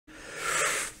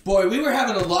Boy, we were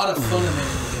having a lot of fun a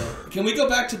minute ago. Can we go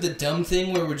back to the dumb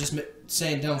thing where we're just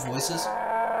saying dumb voices?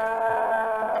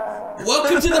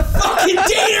 Welcome to the fucking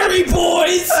Deanery,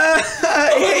 boys!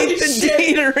 I hate the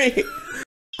Deanery.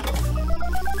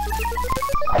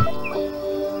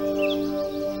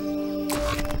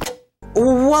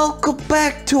 Welcome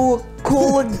back to a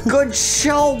cool and good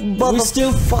show,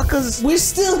 motherfuckers. We're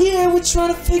still here. We're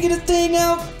trying to figure the thing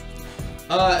out.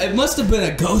 It must have been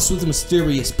a ghost with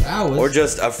mysterious powers. Or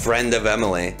just a friend of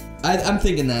Emily. I'm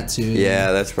thinking that too.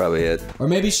 Yeah, that's probably it. Or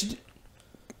maybe she...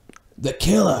 The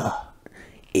killer.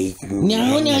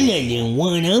 No,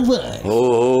 one of us.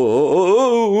 Oh.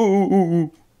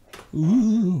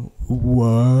 Ooh.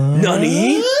 What?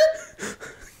 Nani?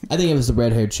 I think it was the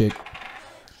red-haired chick.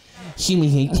 She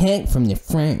was attacked from the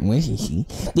front, wasn't she?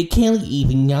 The killer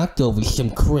even knocked over some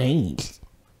cranes.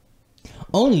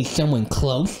 Only someone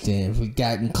close to her had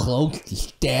gotten close to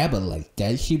stab her like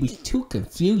that. She was too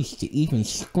confused to even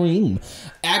scream.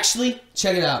 Actually,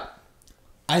 check it out.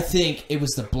 I think it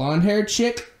was the blonde-haired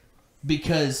chick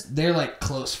because they're like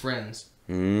close friends.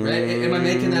 Right? Am I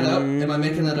making that up? Am I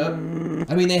making that up?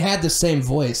 I mean, they had the same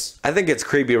voice. I think it's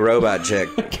creepy robot chick.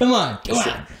 Come on.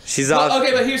 She's off.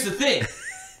 Okay, but here's the thing.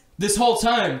 This whole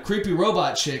time, creepy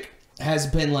robot chick has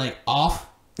been like off.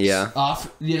 Yeah.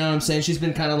 Off. You know what I'm saying? She's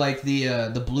been kind of like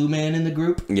the blue man in the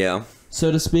group. Yeah.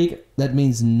 So to speak. That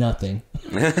means nothing.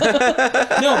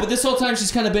 No, but this whole time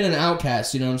she's kind of been an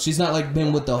outcast. You know, she's not like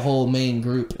been with the whole main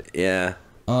group. Yeah.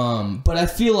 But I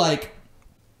feel like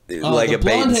like the a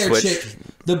bait and switch. chick.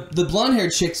 The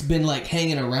blonde-haired chick's been like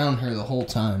hanging around her the whole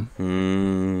time.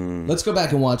 Let's go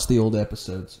back and watch the old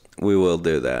episodes. We will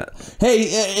do that. Hey,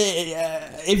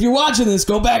 if you're watching this,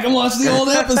 go back and watch the old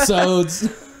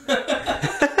episodes.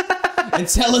 And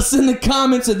tell us in the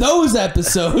comments of those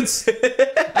episodes.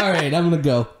 Alright, I'm gonna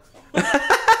go.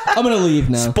 I'm gonna leave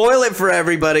now. Spoil it for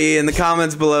everybody in the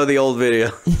comments below the old video.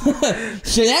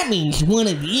 So that means one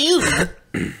of you.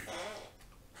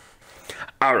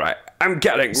 Alright, I'm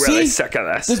getting really sick of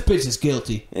this. This bitch is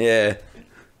guilty. Yeah.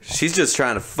 She's just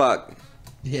trying to fuck.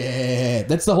 Yeah,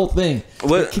 that's the whole thing.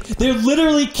 What? They're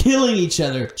literally killing each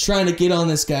other trying to get on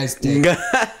this guy's dick.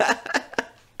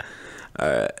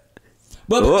 Alright.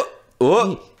 But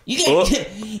you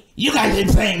guys are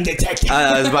playing detective.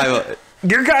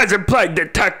 You guys are playing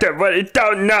detective, but you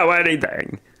don't know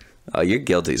anything. Oh, you're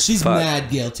guilty as She's fuck. mad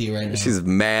guilty right now. She's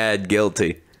mad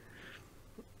guilty.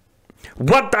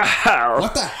 What the hell?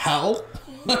 What the hell?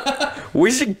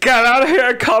 We should get out of here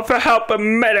and call for help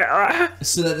immediately.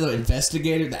 So that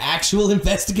the actual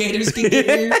investigators can get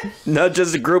here? Not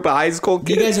just a group of high school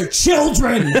kids. You guys are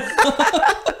children!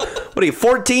 What are you,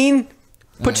 14?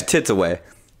 Put your tits away.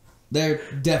 They're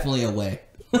definitely away.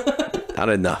 Not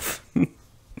enough. Look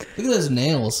at those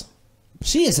nails.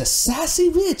 She is a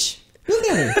sassy bitch. Look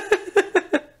at her.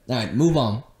 Alright, move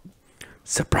on.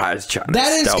 Surprise Charlie.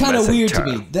 That is kind of weird to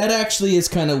me. That actually is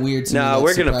kind of weird to me. No,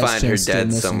 we're gonna find her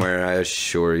dead somewhere, I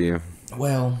assure you.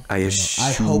 Well, I assure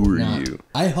I hope not. you.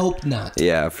 I hope not.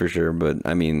 Yeah, for sure, but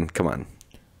I mean, come on.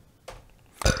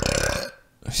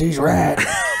 She's right.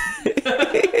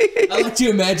 I like to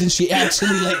imagine she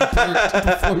actually like burped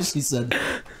before she said,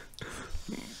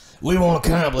 "We won't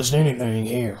accomplish anything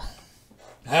here.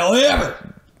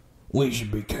 However, we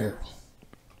should be careful.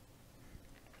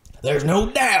 There's no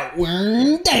doubt we're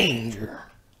in danger.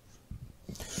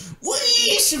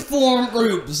 We should form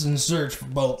groups and search for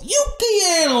both Yuki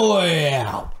and a way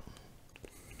out.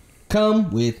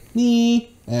 Come with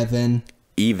me, Evan."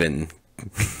 Even.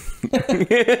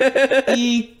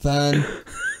 Ethan.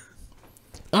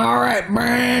 Alright,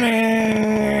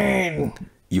 Brandon.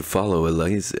 You follow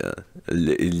Eliza.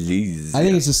 Eliza. I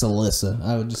think it's just Alyssa.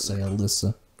 I would just say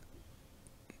Alyssa.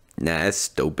 Nah, that's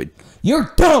stupid.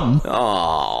 You're dumb.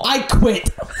 Aww. I quit.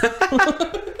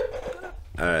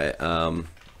 Alright,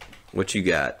 what you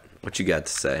got? What you got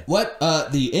to say? What?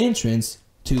 The entrance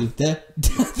to the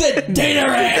dinner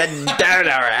rack. The dinner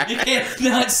rack. You can't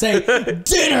not say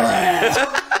dinner rack.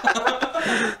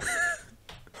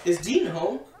 Is Dean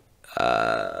home?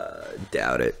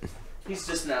 Doubt it. He's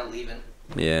just not leaving.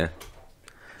 Yeah.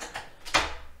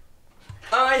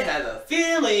 I have a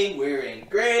feeling we're in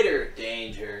greater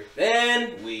danger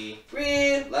than we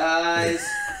realize.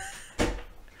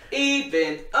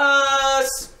 Even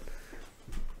us.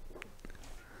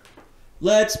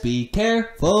 Let's be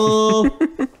careful.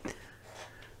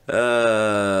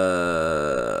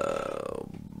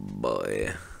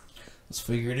 Boy. Let's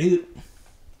figure it out.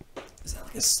 Is that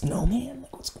like a snowman?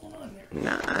 Like, what's going on there?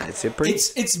 Nah, it's a pretty...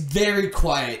 It's very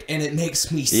quiet, and it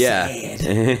makes me sad.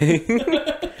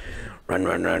 Run.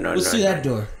 Let's see that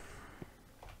door.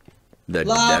 The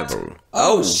Locked. devil.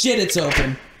 Oh shit, it's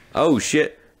open. Oh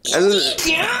shit.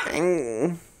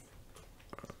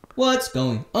 What's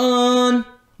going on?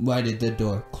 Why did the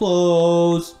door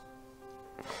close?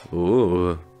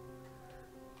 Ooh.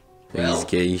 Well,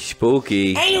 Things getting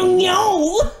spooky. I don't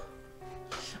know.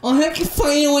 I'll have to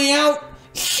find a way out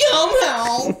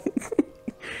somehow.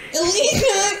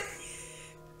 Elisa.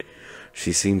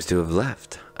 She seems to have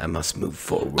left. I must move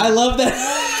forward. I love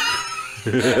that. I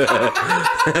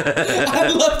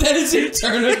love that it's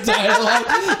internal dialogue.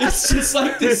 It's just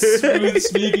like this smooth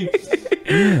speaking.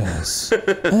 Yes,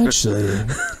 actually.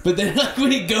 But then like,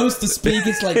 when he goes to speak,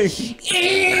 it's like...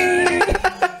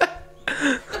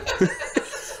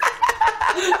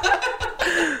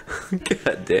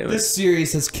 God damn it. This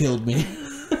series has killed me.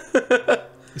 The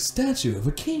statue of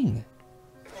a king.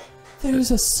 There's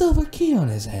a silver key on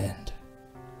his hand.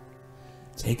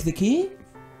 Take the key?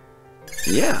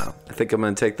 Yeah, I think I'm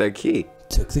gonna take that key.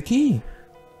 Took the key.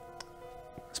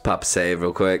 Let's pop a save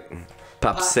real quick.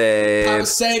 Pop a save. Papa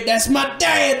saved, that's my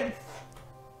dad!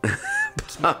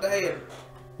 That's my dad.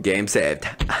 Game saved.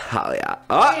 Oh yeah.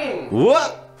 Oh!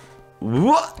 What?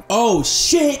 What? Oh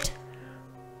shit!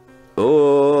 Oh,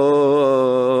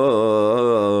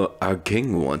 our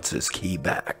king wants his key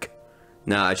back.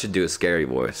 Nah, I should do a scary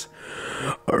voice.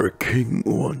 Our king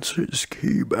wants his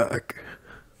key back.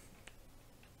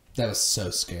 That was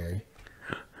so scary.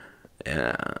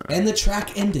 Yeah. And the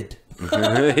track ended.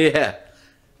 Yeah.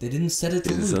 They didn't set it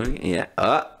to loop. Yeah.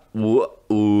 Oh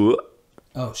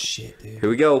shit, dude. Here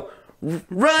we go.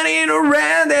 Running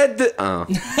around at the... Oh.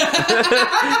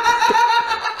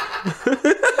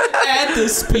 At the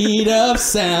speed of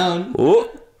sound. Oh.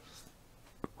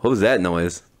 What was that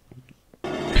noise?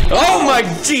 Oh my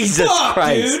Jesus Fuck,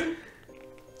 Christ. dude.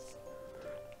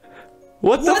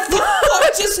 What the What the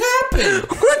fuck just happened?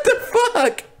 What the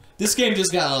fuck? This game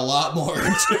just got a lot more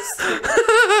interesting.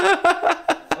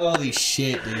 Holy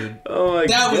shit, dude. Oh my God.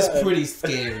 That was pretty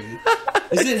scary.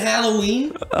 Is it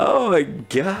Halloween? Oh my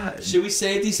God. Should we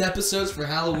save these episodes for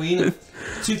Halloween of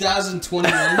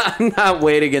 2021? I'm not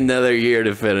waiting another year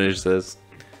to finish this.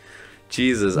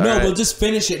 Jesus. No, right. we'll just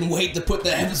finish it and wait to put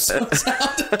the episodes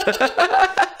out.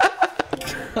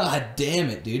 God damn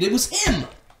it, dude. It was him.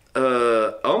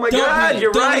 Oh my God,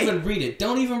 you're right. Don't even read it.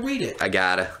 Don't even read it. I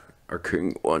gotta. Our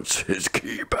king wants his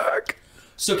key back.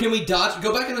 So can we dodge?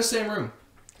 Go back in the same room.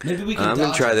 Maybe we can I'm dodge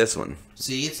gonna try him. this one.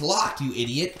 See, it's locked, you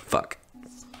idiot. Fuck.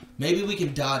 Maybe we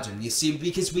can dodge him. You see,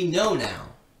 because we know now.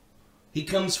 He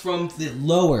comes from the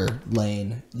lower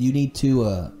lane. You need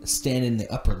to stand in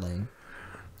the upper lane.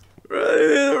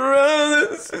 Running around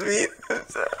and speed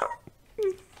this out.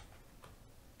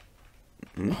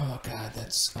 Oh God, I'm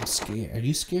scared. Are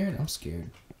you scared? I'm scared.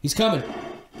 He's coming.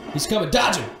 He's coming.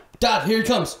 Dodge him. Dodge. Here he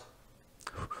comes.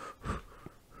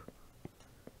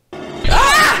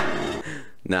 Ah!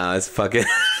 Nah, it's fucking.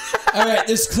 All right,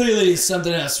 there's clearly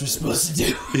something else we're supposed to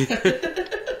do.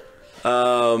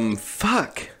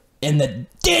 Fuck. In the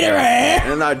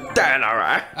DEANERY. And I DEANERY. All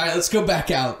right, let's go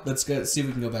back out. Let's go see if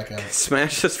we can go back out.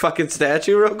 Smash this fucking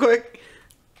statue real quick.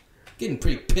 Getting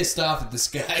pretty pissed off at this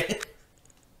guy.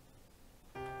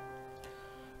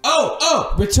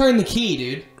 Oh! Return the key,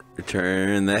 dude.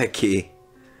 Return that key.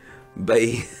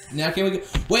 Bye. Now can we go?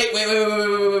 Wait.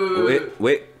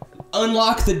 Wait.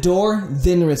 Unlock the door,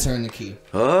 then return the key.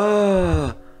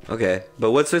 Oh. Okay.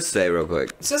 But what's this say real quick?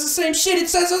 It says the same shit. It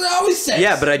says what it always says.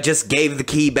 Yeah, but I just gave the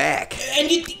key back. And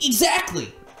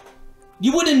exactly.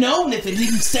 You would have known if it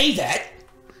didn't say that.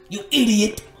 You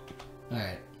idiot.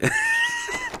 Alright.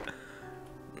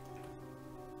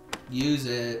 Use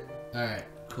it. Alright,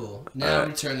 cool. Now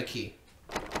return the key.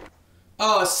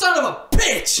 Oh, son of a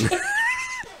bitch!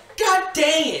 God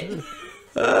dang it!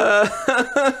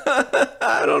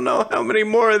 I don't know how many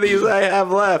more of these I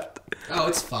have left. Oh,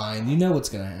 it's fine. You know what's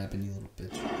gonna happen, you little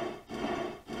bitch.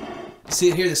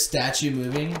 See here the statue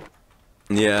moving?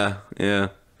 Yeah.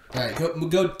 Alright,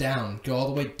 go down. Go all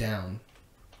the way down.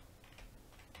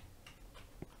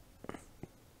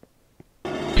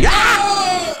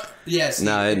 Ah! Yes.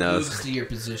 No, it knows. Moves to your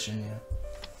position,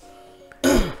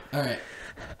 yeah. Alright.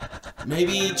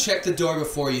 Maybe check the door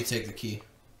before you take the key.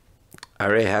 I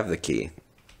already have the key.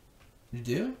 You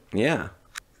do? Yeah.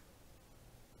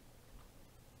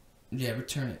 Yeah,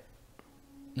 return it.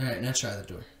 Alright, now try the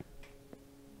door.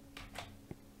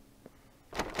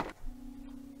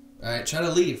 Alright, try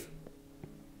to leave.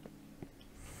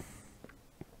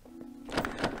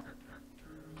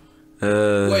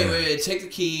 Wait, take the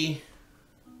key.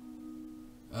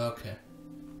 Okay.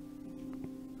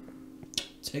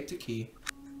 Take the key.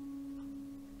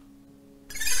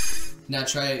 Now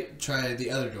try the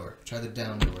other door. Try the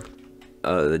down door.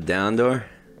 Oh, the down door?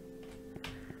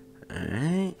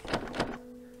 Alright.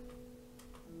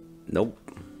 Nope.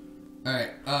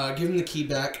 Alright, give him the key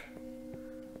back.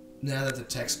 Now that the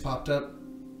text popped up.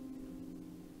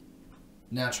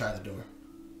 Now try the door.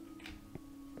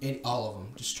 All of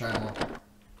them. Just try them all.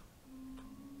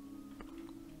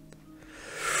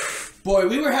 Boy,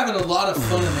 we were having a lot of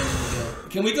fun a minute ago.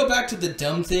 Can we go back to the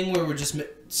dumb thing where we're just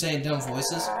saying dumb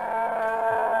voices?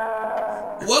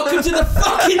 Welcome to the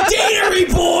fucking Deanery,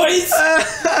 boys!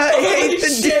 I hate the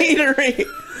Deanery.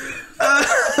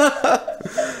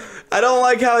 I don't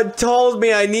like how it told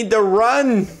me I need to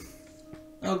run.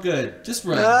 Oh, good. Just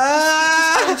run.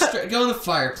 Just go in the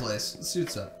fireplace. The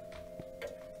suit's up.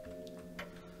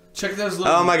 Check those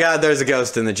little... Oh my god, there's a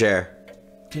ghost in the chair.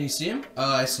 Can you see him?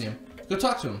 Oh, I see him. Go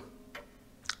talk to him.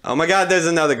 Oh my god, there's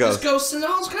another ghost. There's ghosts in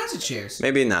all kinds of chairs.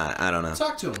 Maybe not, I don't know.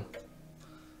 Talk to him.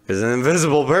 There's an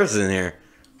invisible person here.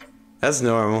 That's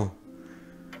normal.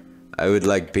 I would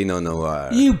like Pinot Noir.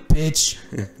 You bitch.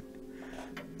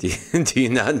 Do you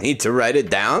not need to write it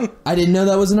down? I didn't know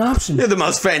that was an option. You're the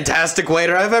most fantastic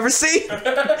waiter I've ever seen.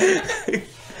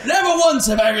 Never once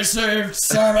have I received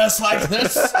service like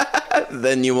this.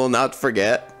 Then you will not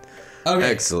forget.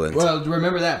 Okay. Excellent. Well,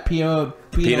 remember that Pinot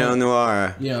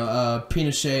Noir. You know,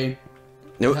 Pinochet.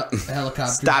 Nope.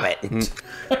 Helicopter. Stop it.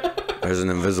 There's an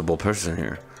invisible person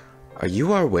here. Are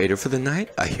you our waiter for the night?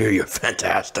 I hear you're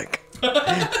fantastic.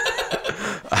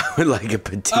 I would like a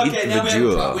petite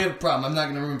Vajua. We have a problem. I'm not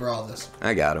going to remember all this.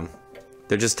 I got them.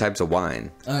 They're just types of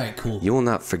wine. Alright, cool. You will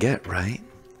not forget, right?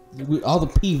 All the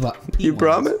P You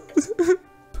promise?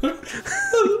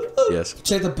 Yes.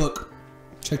 Check the book.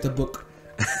 Check the book.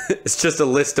 It's just a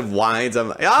list of wines. I'm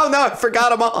like, oh no, I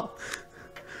forgot them all.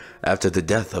 After the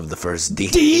death of the first Dean.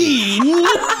 Dean!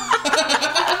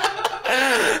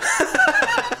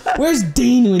 Where's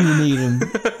Dean when you need him?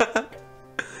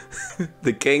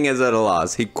 The king is at a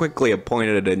loss. He quickly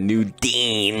appointed a new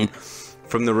dean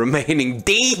from the remaining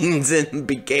deans and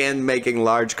began making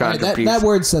large contributions. That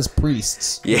word says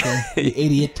priests. Yeah. Okay? You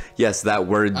idiot. Yes, that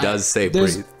word does say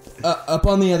priest. Up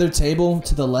on the other table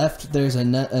to the left, there's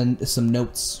some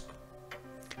notes.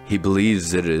 He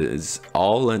believes it is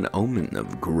all an omen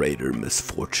of greater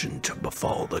misfortune to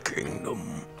befall the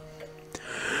kingdom.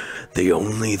 The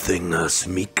only thing us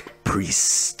meek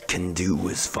priests can do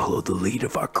is follow the lead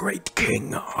of our great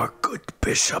king, our good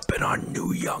bishop, and our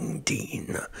new young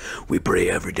dean. We pray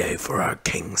every day for our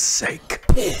king's sake.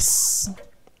 Piss.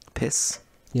 Piss?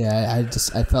 Yeah,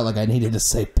 I felt like I needed to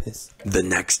say piss. The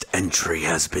next entry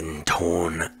has been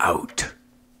torn out.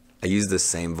 I use the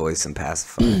same voice in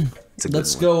Pacify. It's a good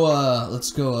one.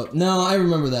 Let's go up. No, I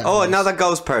remember that. Oh, voice. another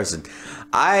ghost person.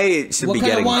 I should what be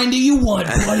kind getting... of wine do you want,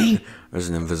 buddy? There's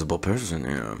an invisible person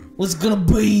here. What's it gonna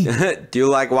be? Do you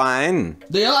like wine?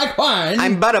 Do you like wine?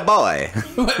 I'm but a boy.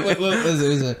 wait, what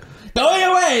is it? Going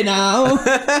away now.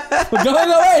 We're going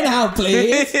away now,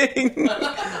 please.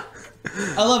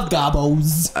 I love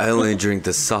gobbos. I only drink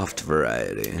the soft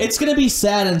variety. It's gonna be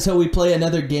sad until we play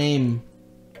another game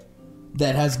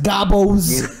that has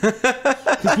gobbos.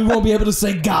 Because we won't be able to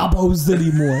say gobbos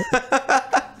anymore.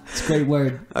 It's a great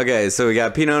word. Okay, so we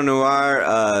got Pinot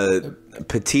Noir,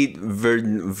 Petite V-word,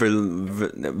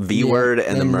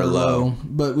 and the Merlot.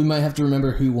 But we might have to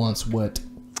remember who wants what.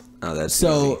 Oh, that's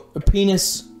so, easy. A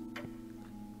penis...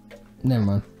 Never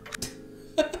mind.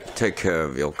 Take care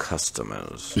of your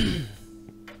customers.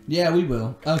 Yeah, we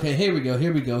will. Okay, here we go,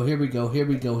 here we go, here we go, here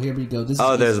we go, here we go. This is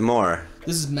easy. There's more.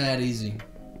 This is mad easy.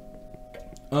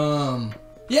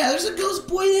 Yeah, there's a ghost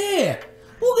boy there.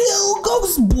 Look at that little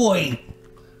ghost boy.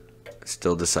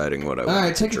 Still deciding what I want.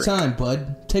 Alright, take your time,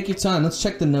 bud. Take your time. Let's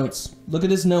check the notes. Look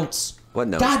at his notes. What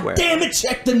notes? God Where? damn it,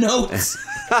 check the notes.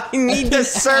 I need to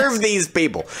serve these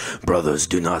people. Brothers,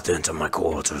 do not enter my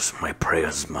quarters. My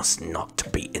prayers must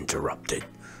not be interrupted.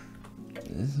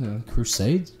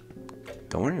 Crusades?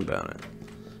 Don't worry about it.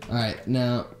 Alright,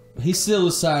 now, he's still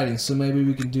deciding, so maybe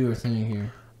we can do our thing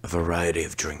here. A variety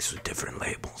of drinks with different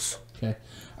labels. Okay.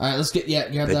 Alright, let's get,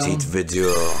 grab that one. Petite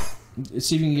video. Let's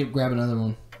see if we can grab another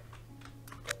one.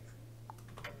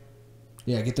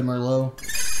 Yeah, get the Merlot.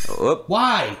 Whoop.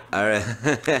 Why?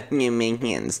 Alright. You make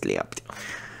hands slept.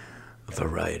 A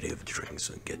variety of drinks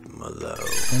and get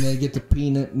Merlot. And then get the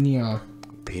Pinot Noir.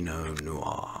 Pinot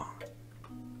Noir.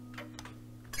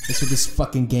 That's what this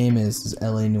fucking game is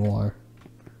LA Noir.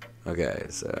 Okay,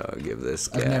 so I'll give this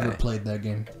guy... I've never played that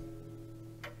game.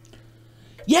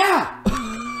 Yeah!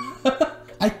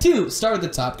 I do! Start with the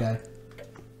top guy.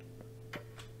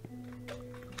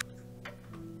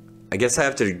 I guess I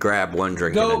have to grab one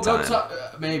drink at a time.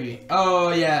 Maybe.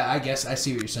 Oh, yeah, I guess. I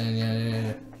see what you're saying.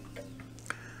 Yeah.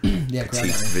 Yeah, grab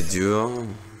Petite that one. video.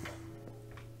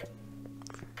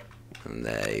 And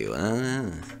there you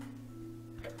are.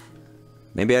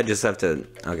 Maybe I just have to.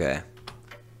 Okay.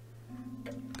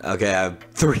 Okay, I have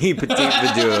 3 petite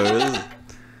videos.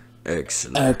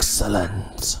 Excellent.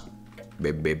 Excellent.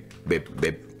 Bip, bip, bip,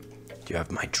 bip. Do you have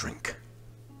my drink?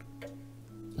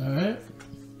 Alright.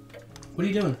 What are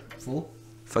you doing, fool?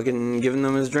 Fucking giving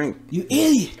them his drink. You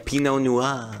idiot! Pinot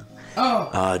Noir.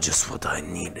 Oh! Ah, just what I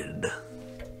needed.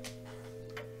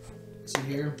 Is he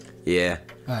here? Yeah.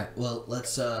 Alright, well,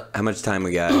 let's, How much time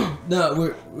we got?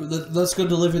 No, let's go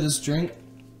deliver this drink.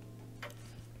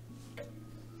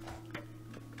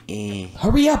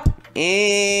 Hurry up!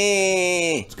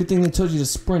 It's a good thing they told you to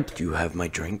sprint. Do you have my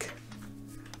drink?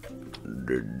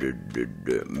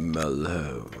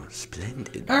 Mellow.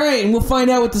 Splendid. Alright, and we'll find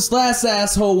out what this last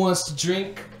asshole wants to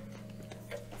drink.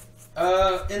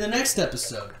 In the next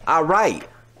episode. Alright.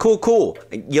 Cool, cool.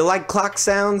 You like clock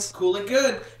sounds? Cool and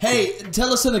good. Hey,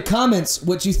 tell us in the comments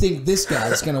what you think this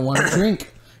guy's gonna want to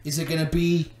drink. Is it gonna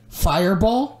be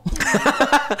Fireball?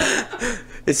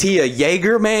 Is he a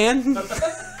Jaeger man?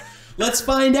 Let's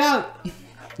find out.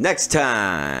 Next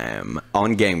time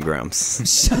on Game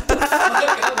Grumps. Shut the fuck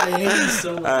up. I hate you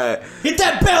so much. Alright. Hit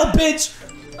that bell,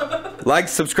 bitch! Like,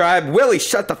 subscribe. Willie,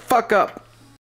 shut the fuck up.